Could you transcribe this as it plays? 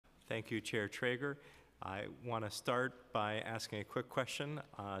Thank you, Chair Traeger. I want to start by asking a quick question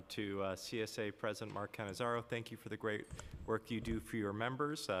to CSA President Mark Cannizzaro. Thank you for the great work you do for your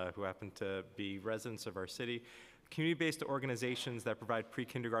members who happen to be residents of our city. Community-based organizations that provide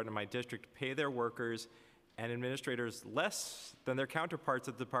pre-kindergarten in my district pay their workers and administrators less than their counterparts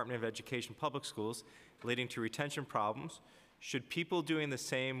at the Department of Education public schools, leading to retention problems. Should people doing the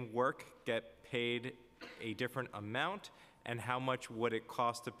same work get paid a different amount? And how much would it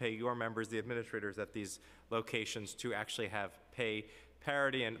cost to pay your members, the administrators at these locations, to actually have pay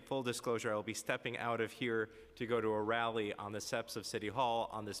parity? And full disclosure, I will be stepping out of here to go to a rally on the steps of City Hall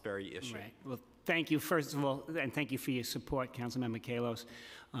on this very issue. Right. Well, thank you, first of all, and thank you for your support, Councilmember Kallos,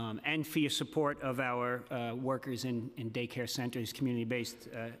 and for your support of our workers in daycare centers, community-based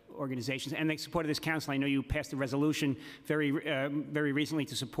organizations, and the support of this council. I know you passed a resolution very recently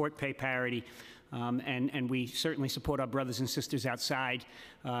to support pay parity. And we certainly support our brothers and sisters outside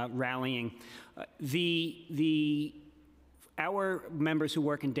rallying. Our members who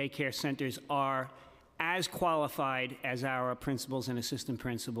work in daycare centers are as qualified as our principals and assistant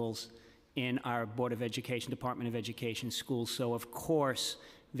principals in our Board of Education, Department of Education schools. So of course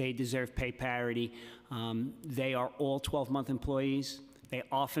they deserve pay parity. They are all 12-month employees. They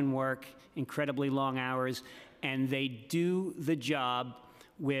often work incredibly long hours, and they do the job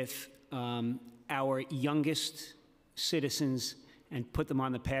with our youngest citizens and put them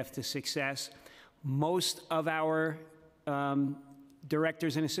on the path to success. Most of our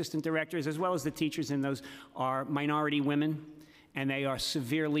directors and assistant directors, as well as the teachers in those, are minority women, and they are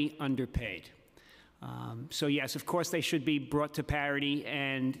severely underpaid. So yes, of course they should be brought to parity,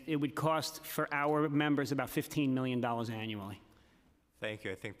 and it would cost for our members about $15 million annually. Thank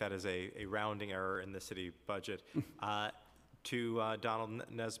you. I think that is a rounding error in the city budget. To Donald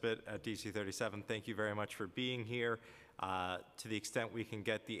Nesbitt at DC 37, thank you very much for being here. To the extent we can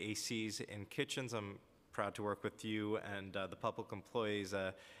get the ACs in kitchens, I'm proud to work with you and the public employees,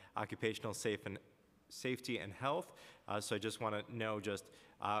 occupational safety and health. So I just want to know just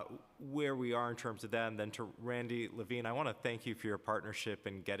where we are in terms of that. And then to Randy Levine, I want to thank you for your partnership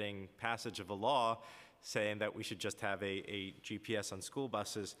in getting passage of a law saying that we should just have a GPS on school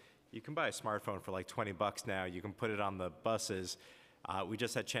buses. You can buy a smartphone for like 20 bucks now. You can put it on the buses. We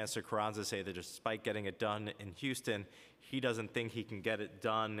just had Chancellor Carranza say that despite getting it done in Houston, he doesn't think he can get it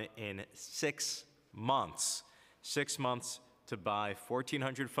done in 6 months. 6 months to buy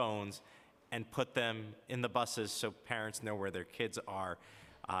 1,400 phones and put them in the buses so parents know where their kids are.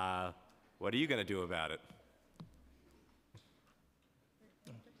 What are you going to do about it?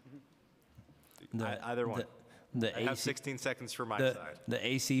 Either one. I have 16 seconds for my side. The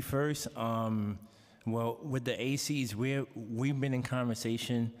AC first. Well, with the ACs, we've been in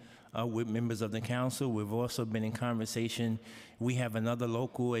conversation with members of the council. We've also been in conversation. We have another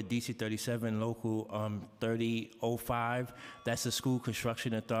local at DC 37, local 3005. That's the School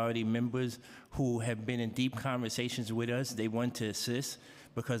Construction Authority members who have been in deep conversations with us. They want to assist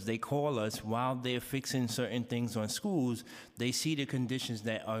because they call us while they're fixing certain things on schools. They see the conditions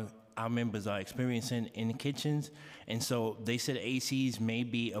that our members are experiencing in the kitchens, and so they said ACs may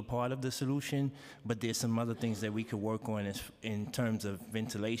be a part of the solution, but there's some other things that we could work on in terms of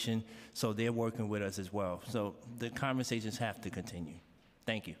ventilation, so they're working with us as well. So the conversations have to continue.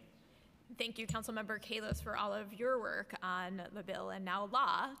 Thank you. Thank you, Councilmember Kallos, for all of your work on the bill and now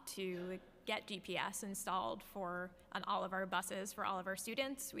law to get GPS installed on all of our buses for all of our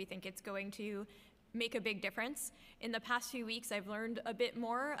students. We think it's going to make a big difference. In the past few weeks, I've learned a bit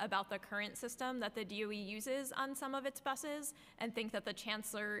more about the current system that the DOE uses on some of its buses, and think that the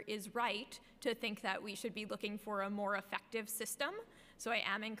Chancellor is right to think that we should be looking for a more effective system. So I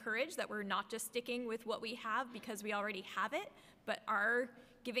am encouraged that we're not just sticking with what we have because we already have it, but are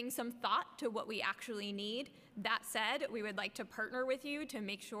giving some thought to what we actually need. That said, we would like to partner with you to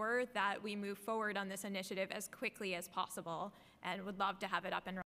make sure that we move forward on this initiative as quickly as possible, and would love to have it up and running.